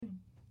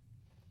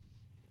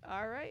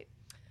All right.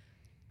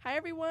 Hi,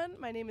 everyone.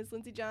 My name is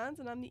Lindsay Johns,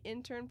 and I'm the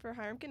intern for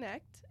Hiram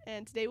Connect.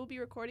 And today we'll be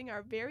recording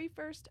our very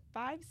first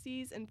 5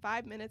 C's in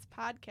 5 Minutes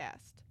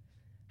podcast.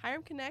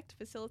 Hiram Connect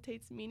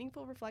facilitates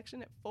meaningful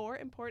reflection at 4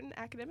 important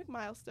academic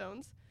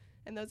milestones,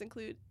 and those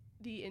include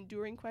the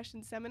Enduring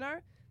Questions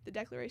Seminar, the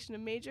Declaration of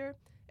Major,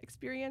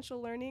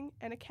 experiential learning,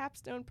 and a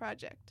capstone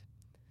project.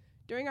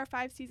 During our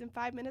 5 C's in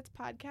 5 Minutes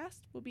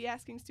podcast, we'll be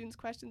asking students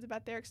questions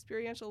about their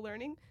experiential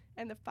learning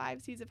and the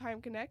 5 C's of Hiram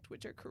Connect,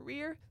 which are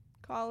career,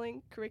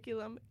 calling,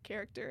 curriculum,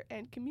 character,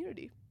 and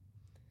community.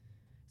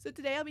 So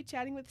today I'll be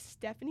chatting with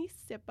Stephanie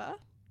Sippa.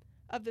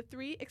 Of the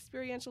 3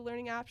 experiential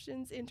learning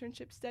options,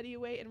 internship, study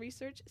away, and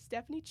research,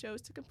 Stephanie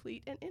chose to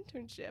complete an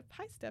internship.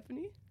 Hi,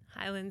 Stephanie.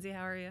 Hi, Lindsay.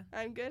 How are you?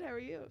 I'm good. How are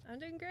you? I'm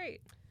doing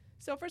great.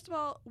 So first of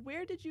all,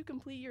 where did you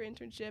complete your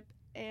internship,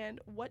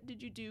 and what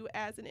did you do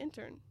as an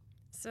intern?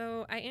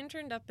 So I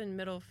interned up in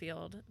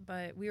Middlefield,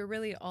 but we were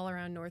really all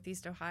around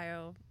Northeast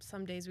Ohio.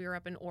 Some days we were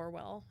up in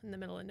Orwell in the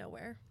middle of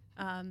nowhere.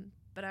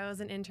 But I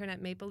was an intern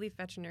at Maple Leaf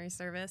Veterinary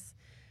Service.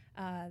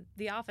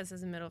 The office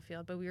is in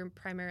Middlefield, but we were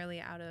primarily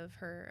out of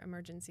her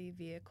emergency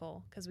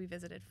vehicle because we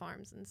visited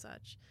farms and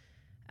such.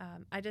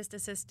 I just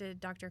assisted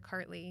Dr.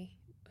 Cartley,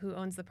 who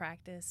owns the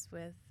practice,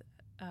 with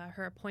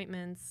her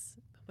appointments,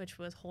 which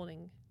was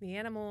holding the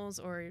animals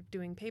or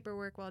doing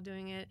paperwork while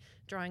doing it,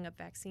 drawing up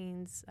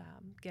vaccines,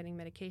 getting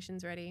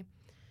medications ready.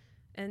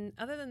 And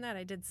other than that,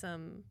 I did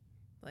some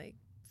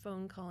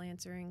phone call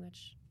answering,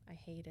 which I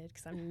hated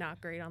because I'm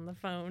not great on the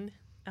phone.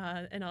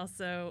 And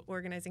also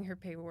organizing her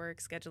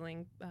paperwork,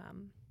 scheduling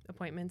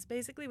appointments,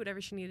 basically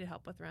whatever she needed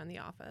help with around the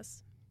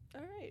office.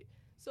 All right.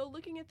 So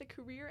looking at the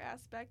career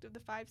aspect of the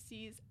 5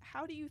 C's,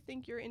 how do you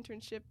think your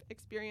internship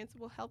experience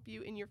will help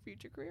you in your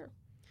future career?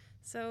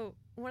 So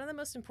one of the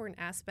most important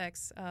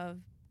aspects of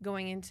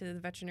going into the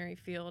veterinary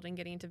field and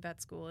getting into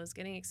vet school is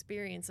getting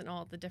experience in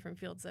all the different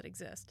fields that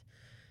exist.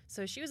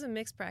 So she was a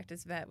mixed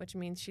practice vet, which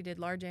means she did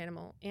large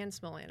animal and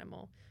small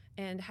animal.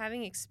 And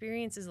having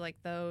experiences like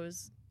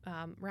those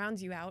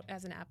rounds you out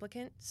as an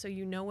applicant, so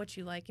you know what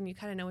you like and you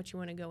kind of know what you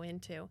want to go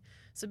into.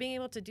 So being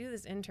able to do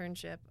this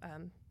internship,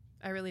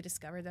 I really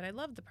discovered that I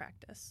loved the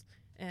practice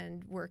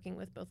and working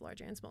with both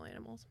large and small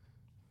animals.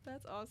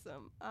 That's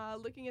awesome.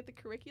 Looking at the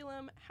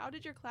curriculum, how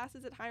did your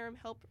classes at Hiram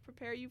help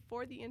prepare you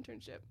for the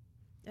internship?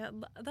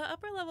 The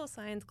upper level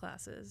science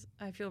classes,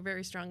 I feel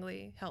very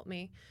strongly helped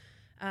me.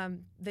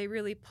 They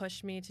really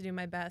pushed me to do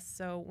my best.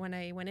 So when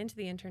I went into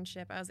the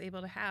internship, I was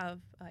able to have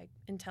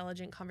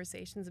intelligent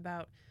conversations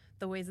about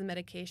the ways the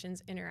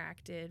medications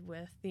interacted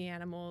with the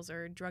animals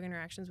or drug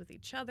interactions with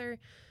each other.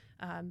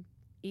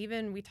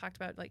 Even we talked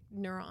about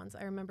neurons.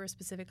 I remember a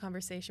specific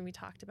conversation. We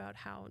talked about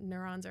how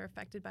neurons are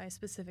affected by a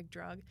specific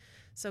drug.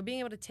 So being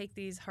able to take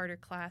these harder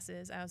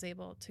classes, I was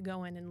able to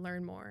go in and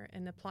learn more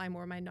and apply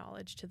more of my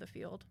knowledge to the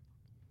field.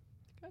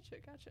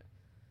 Gotcha.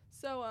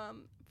 So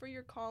for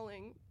your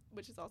calling,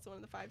 which is also one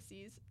of the 5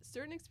 C's,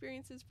 certain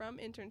experiences from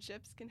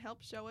internships can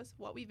help show us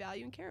what we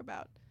value and care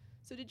about.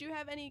 So did you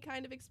have any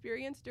kind of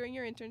experience during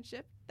your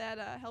internship that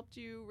helped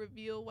you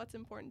reveal what's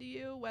important to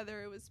you,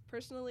 whether it was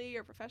personally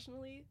or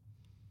professionally?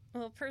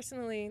 Well,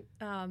 personally,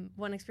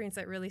 one experience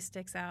that really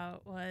sticks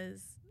out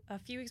was a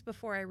few weeks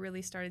before I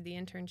really started the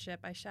internship,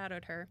 I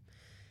shadowed her,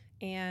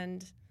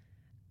 and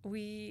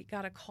we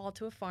got a call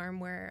to a farm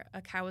where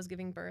a cow was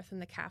giving birth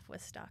and the calf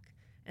was stuck.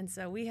 And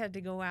so we had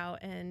to go out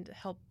and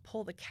help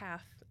pull the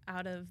calf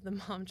out of the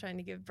mom trying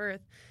to give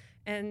birth.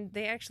 And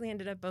they actually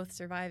ended up both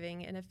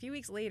surviving. And a few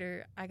weeks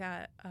later, I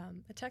got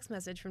a text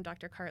message from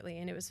Dr.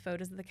 Cartley, and it was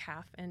photos of the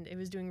calf, and it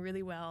was doing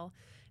really well.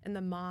 And the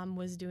mom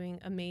was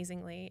doing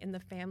amazingly. And the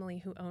family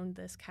who owned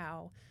this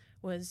cow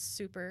was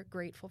super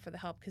grateful for the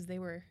help because they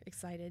were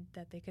excited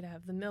that they could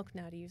have the milk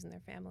now to use in their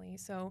family.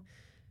 So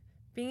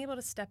being able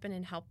to step in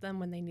and help them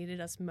when they needed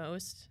us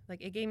most,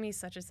 it gave me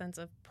such a sense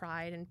of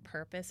pride and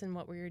purpose in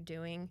what we were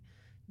doing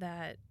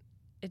that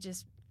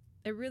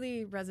it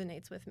really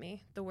resonates with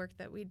me, the work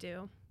that we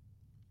do.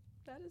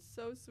 That is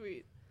so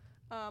sweet.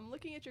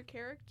 Looking at your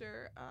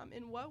character,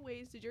 in what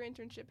ways did your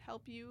internship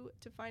help you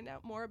to find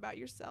out more about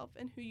yourself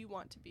and who you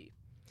want to be?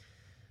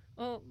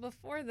 Well,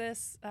 before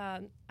this, I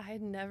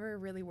had never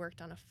really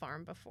worked on a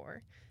farm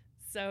before.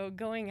 So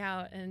going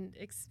out and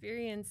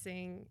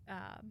experiencing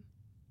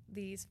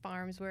these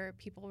farms where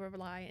people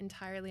rely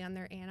entirely on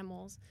their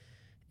animals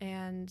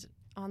and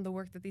on the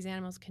work that these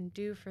animals can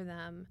do for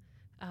them,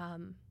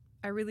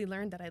 I really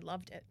learned that I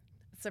loved it.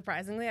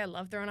 Surprisingly, I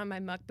love throwing on my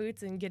muck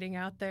boots and getting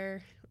out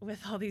there with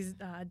all these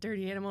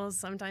dirty animals.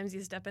 Sometimes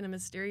you step in a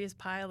mysterious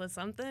pile of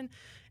something,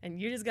 and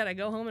you just got to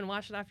go home and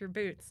wash it off your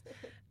boots.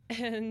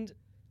 And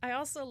I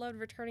also loved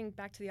returning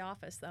back to the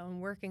office, though, and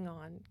working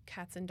on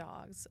cats and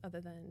dogs other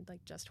than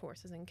just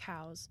horses and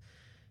cows.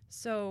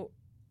 So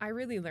I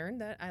really learned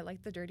that I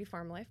like the dirty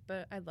farm life,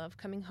 but I love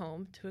coming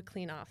home to a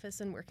clean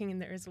office and working in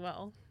there as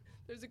well.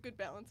 There's a good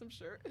balance, I'm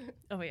sure.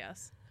 Oh,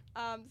 yes.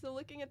 So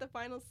looking at the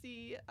final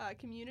C,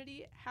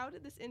 community, how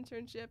did this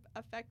internship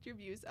affect your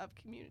views of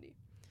community?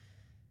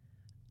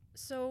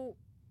 So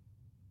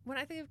When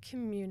I think of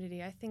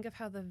community, I think of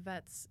how the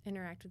vets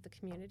interact with the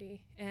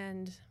community.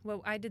 And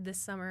what I did this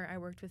summer, I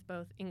worked with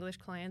both English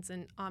clients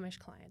and Amish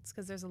clients,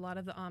 because there's a lot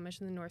of the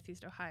Amish in the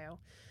Northeast Ohio.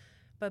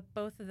 But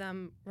both of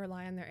them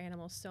rely on their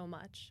animals so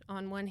much.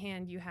 On one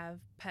hand, you have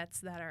pets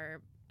that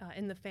are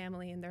in the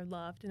family and they're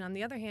loved. And on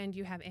the other hand,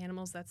 you have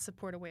animals that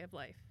support a way of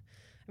life.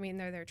 I mean,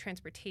 they're their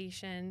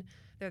transportation,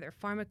 they're their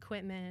farm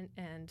equipment,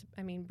 and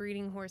I mean,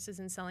 breeding horses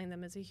and selling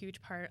them is a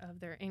huge part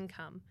of their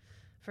income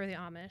for the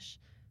Amish.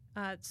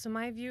 So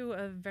my view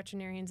of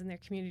veterinarians and their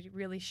community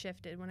really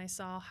shifted when I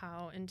saw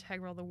how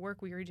integral the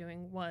work we were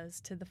doing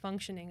was to the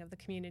functioning of the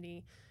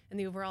community and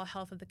the overall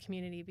health of the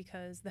community,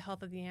 because the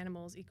health of the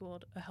animals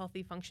equaled a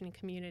healthy, functioning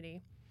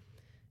community.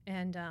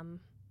 And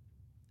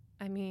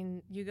I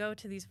mean, you go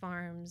to these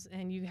farms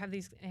and you have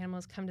these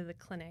animals come to the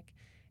clinic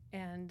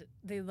and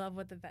they love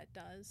what the vet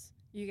does.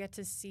 You get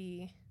to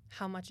see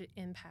how much it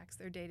impacts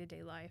their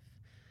day-to-day life.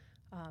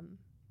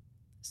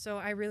 So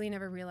I really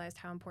never realized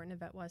how important a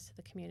vet was to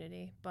the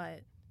community,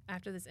 but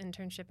after this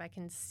internship, I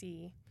can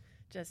see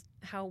just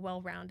how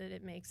well-rounded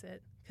it makes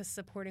it, because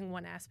supporting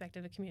one aspect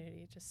of a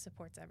community just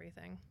supports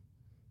everything.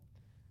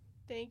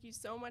 Thank you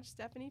so much,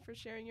 Stephanie, for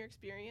sharing your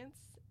experience,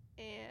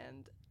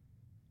 and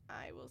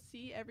I will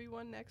see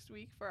everyone next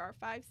week for our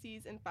 5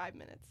 C's in 5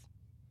 minutes.